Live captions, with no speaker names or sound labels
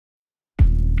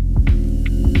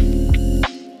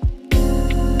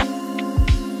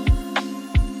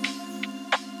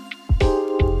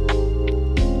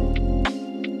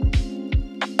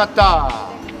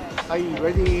Are you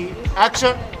ready?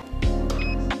 Action!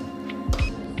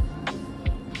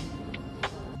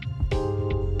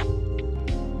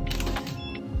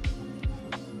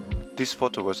 This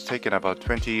photo was taken about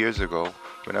 20 years ago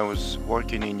when I was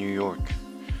working in New York.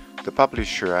 The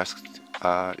publisher asked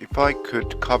if I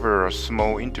could cover a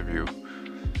small interview,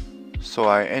 so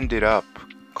I ended up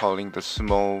calling the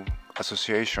small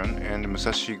association and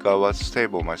Musashigawa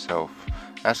stable myself,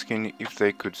 asking if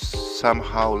they could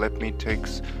somehow let me take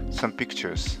some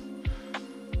pictures.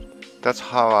 That's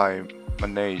how I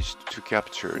managed to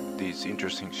capture these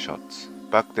interesting shots.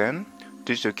 Back then,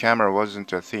 digital camera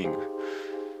wasn't a thing.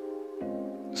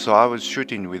 So I was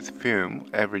shooting with film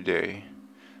every day.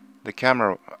 The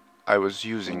camera I was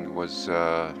using was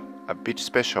a bit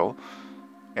special,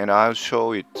 and I'll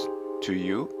show it to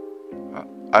you.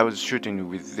 I was shooting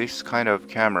with this kind of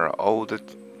camera all the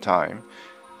time,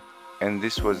 and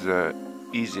this was the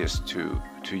easiest to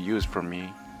use for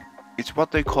me. It's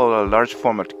what they call a large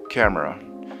format camera.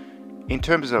 In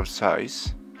terms of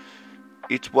size,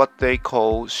 it's what they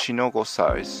call Shinogo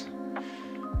size.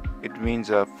 It means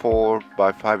a 4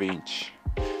 by 5 inch.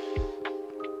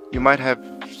 You might have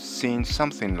seen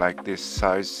something like this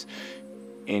size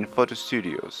in photo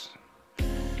studios.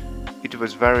 It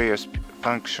was various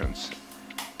functions,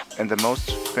 and the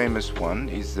most famous one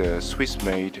is the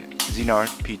Swiss-made Zinart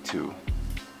P2.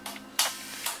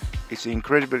 It's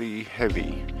incredibly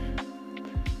heavy,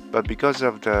 but because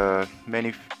of the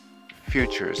many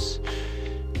features,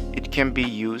 it can be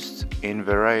used in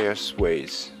various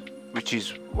ways, which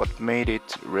is what made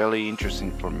it really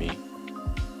interesting for me.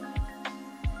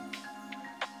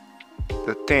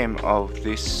 The theme of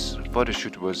this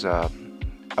photoshoot was a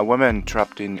woman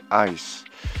trapped in ice.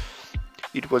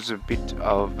 It was a bit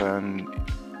of an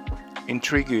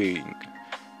intriguing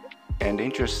and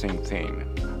interesting theme.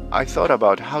 I thought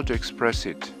about how to express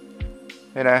it,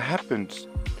 and I happened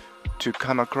to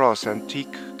come across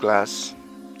antique glass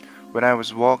when I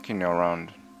was walking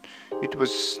around. It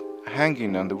was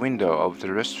hanging on the window of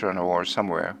the restaurant or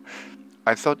somewhere.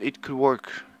 I thought it could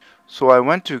work, so I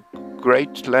went to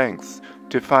great lengths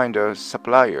to find a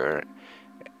supplier,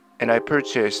 and I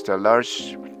purchased a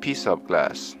large piece of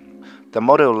glass. The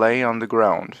model lay on the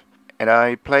ground, and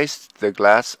I placed the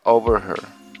glass over her.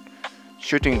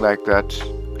 Shooting like that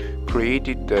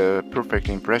created the perfect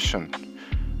impression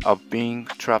of being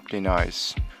trapped in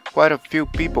ice. Quite a few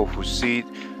people who see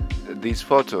these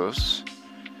photos,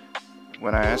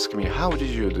 when I ask me, how did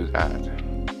you do that?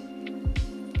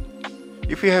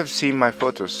 If you have seen my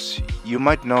photos, you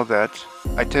might know that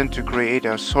I tend to create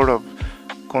a sort of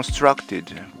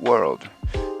constructed world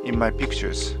in my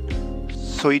pictures.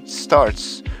 So it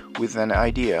starts with an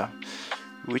idea,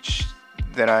 which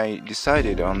then I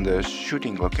decided on the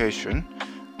shooting location,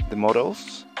 the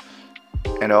models,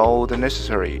 and all the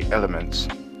necessary elements.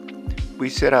 We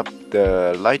set up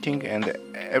the lighting and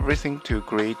everything to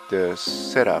create the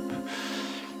setup,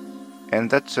 and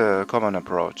that's a common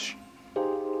approach.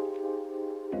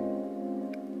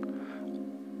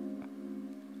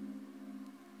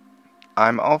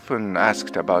 I'm often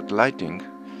asked about lighting,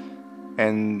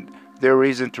 and there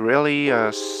isn't really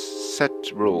a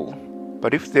set rule,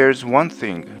 but if there's one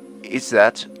thing, it's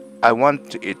that I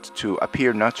want it to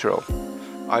appear natural.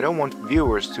 I don't want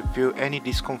viewers to feel any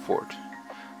discomfort.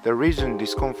 The reason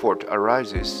discomfort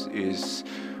arises is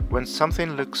when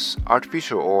something looks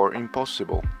artificial or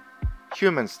impossible.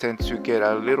 Humans tend to get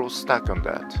a little stuck on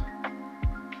that.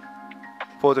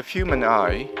 For the human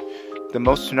eye, the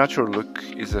most natural look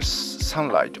is the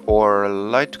sunlight or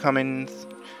light coming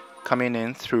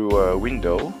in through a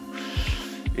window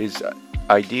is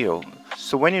ideal.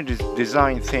 So when you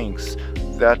design things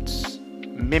that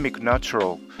mimic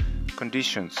natural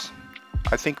conditions,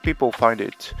 I think people find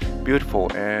it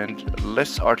beautiful and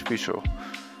less artificial.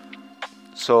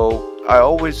 So I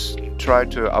always try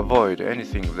to avoid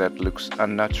anything that looks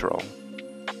unnatural.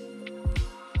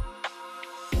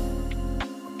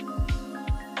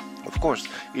 Of course,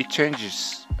 it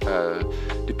changes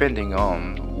depending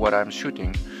on what I'm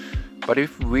shooting. But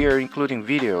if we are including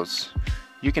videos,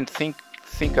 you can think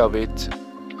of it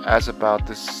as about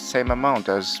the same amount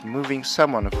as moving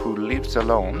someone who lives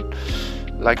alone,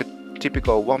 like a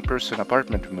typical one-person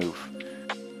apartment move.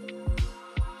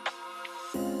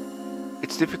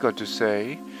 It's difficult to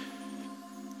say.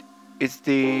 It's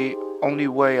the only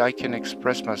way I can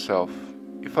express myself.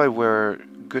 If I were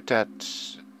good at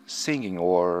singing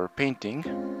or painting,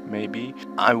 maybe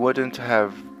I wouldn't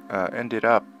have ended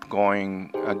up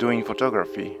doing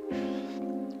photography.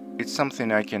 It's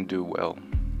something I can do well.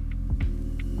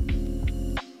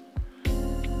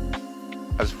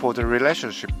 As for the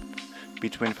relationship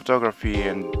between photography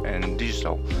and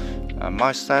digital.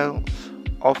 My style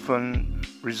often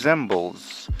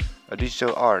resembles a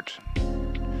digital art.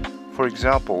 For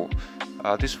example,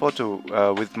 this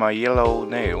photo with my yellow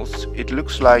nails, it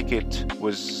looks like it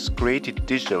was created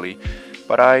digitally,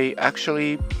 but I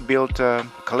actually built a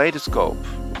kaleidoscope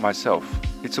myself.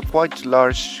 It's a quite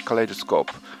large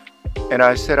kaleidoscope, and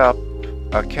I set up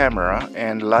a camera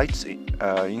and lights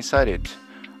inside it.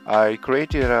 I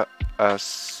created a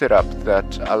setup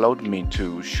that allowed me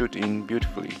to shoot in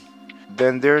beautifully.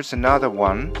 Then there's another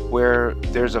one where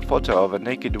there's a photo of a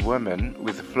naked woman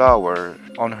with a flower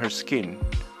on her skin.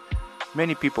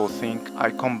 Many people think I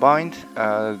combined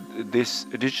this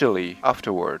digitally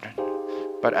afterward,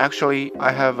 but actually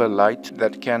I have a light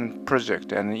that can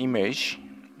project an image,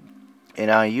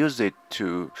 and I use it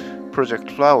to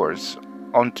project flowers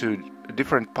onto a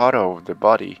different part of the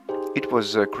body. It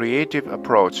was a creative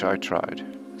approach I tried.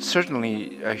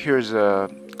 Certainly, here's a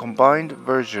combined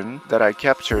version that I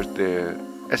captured the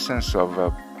essence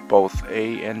of both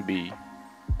A and B.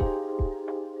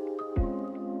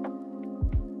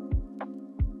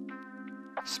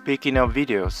 Speaking of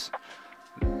videos,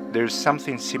 there's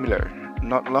something similar.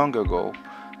 Not long ago,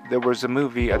 there was a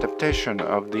movie adaptation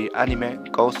of the anime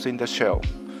Ghost in the Shell,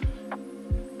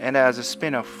 and as a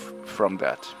spin-off from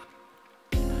that,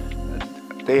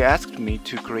 they asked me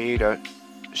to create a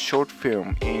short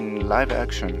film in live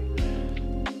action.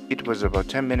 It was about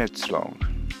 10 minutes long.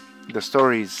 The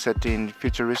story is set in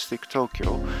futuristic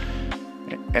Tokyo,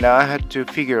 and I had to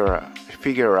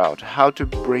figure out how to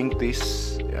bring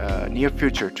this near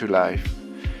future to life.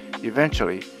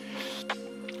 Eventually,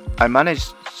 I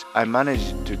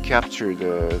managed to capture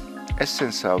the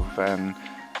essence of an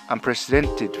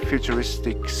unprecedented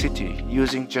futuristic city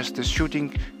using just the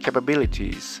shooting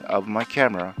capabilities of my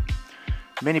camera.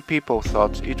 Many people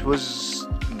thought it was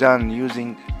done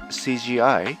using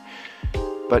CGI,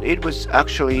 but it was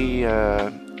actually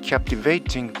a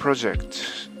captivating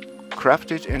project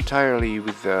crafted entirely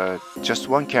with just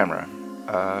one camera.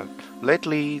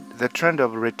 Lately, the trend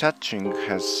of retouching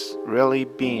has really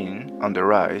been on the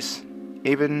rise,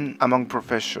 even among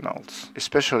professionals,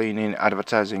 especially in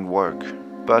advertising work.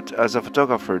 But as a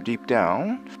photographer deep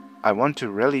down, I want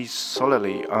to rely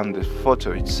solely on the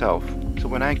photo itself. So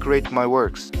when I create my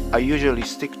works, I usually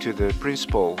stick to the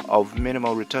principle of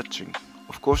minimal retouching.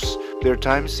 Of course, there are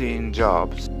times in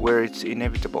jobs where it's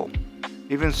inevitable.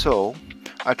 Even so,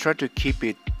 I try to keep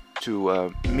it to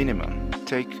a minimum.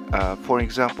 Take, for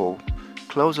example,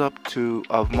 close-up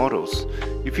of models.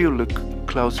 If you look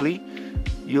closely,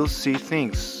 you'll see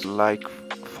things like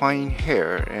fine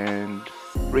hair and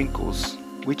wrinkles,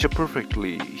 which are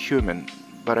perfectly human.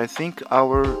 But I think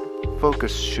our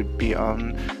focus should be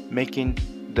on making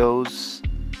those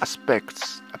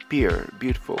aspects appear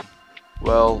beautiful.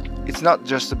 Well, it's not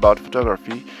just about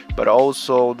photography, but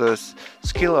also the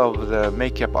skill of the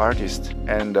makeup artist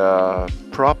and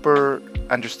proper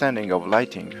understanding of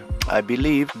lighting. I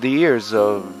believe the years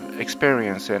of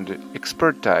experience and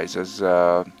expertise as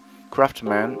a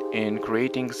craftsman in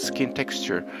creating skin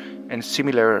texture and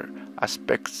similar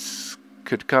aspects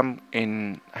could come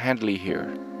in handy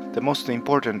here. The most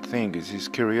important thing is his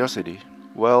curiosity.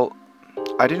 Well,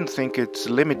 I didn't think it's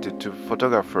limited to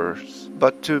photographers,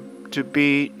 but to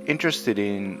be interested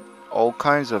in all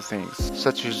kinds of things,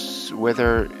 such as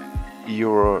whether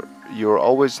you're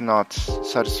always not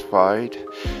satisfied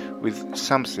with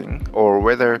something, or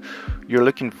whether you're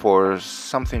looking for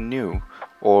something new,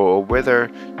 or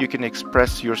whether you can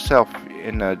express yourself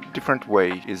in a different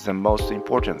way is the most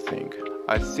important thing.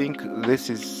 I think this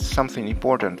is something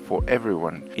important for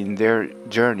everyone in their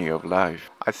journey of life.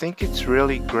 I think it's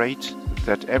really great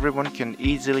that everyone can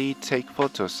easily take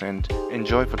photos and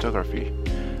enjoy photography.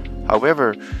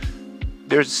 However,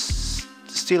 there's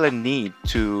still a need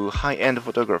to high-end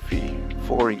photography.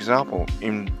 For example,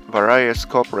 in various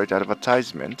corporate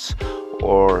advertisements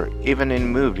or even in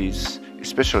movies,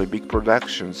 especially big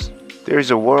productions, there is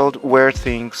a world where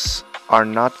things are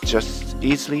not just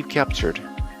easily captured.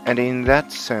 And in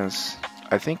that sense,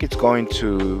 I think it's going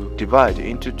to divide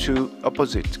into two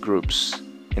opposite groups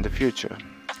in the future.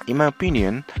 In my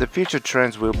opinion, the future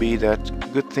trends will be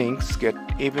that good things get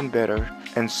even better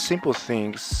and simple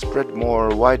things spread more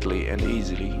widely and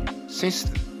easily.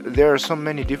 Since there are so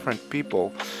many different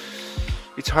people,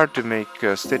 it's hard to make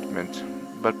a statement.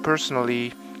 But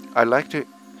personally, I like to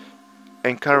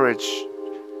encourage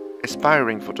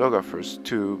aspiring photographers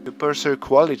to pursue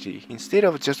quality instead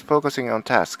of just focusing on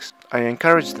tasks. I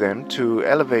encourage them to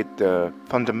elevate the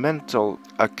fundamental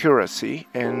accuracy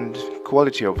and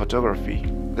quality of photography.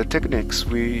 The techniques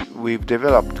we've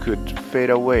developed could fade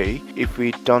away if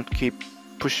we don't keep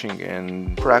pushing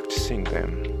and practicing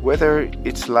them. Whether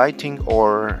it's lighting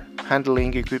or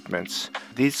handling equipments,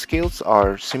 these skills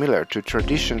are similar to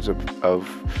traditions of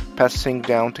passing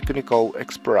down technical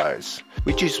expertise,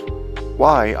 which is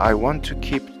why I want to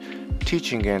keep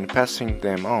teaching and passing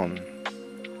them on.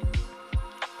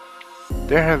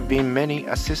 There have been many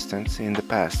assistants in the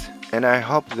past, and I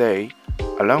hope they,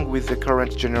 along with the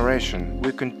current generation,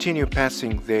 will continue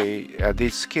passing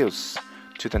these skills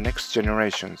to the next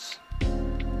generations.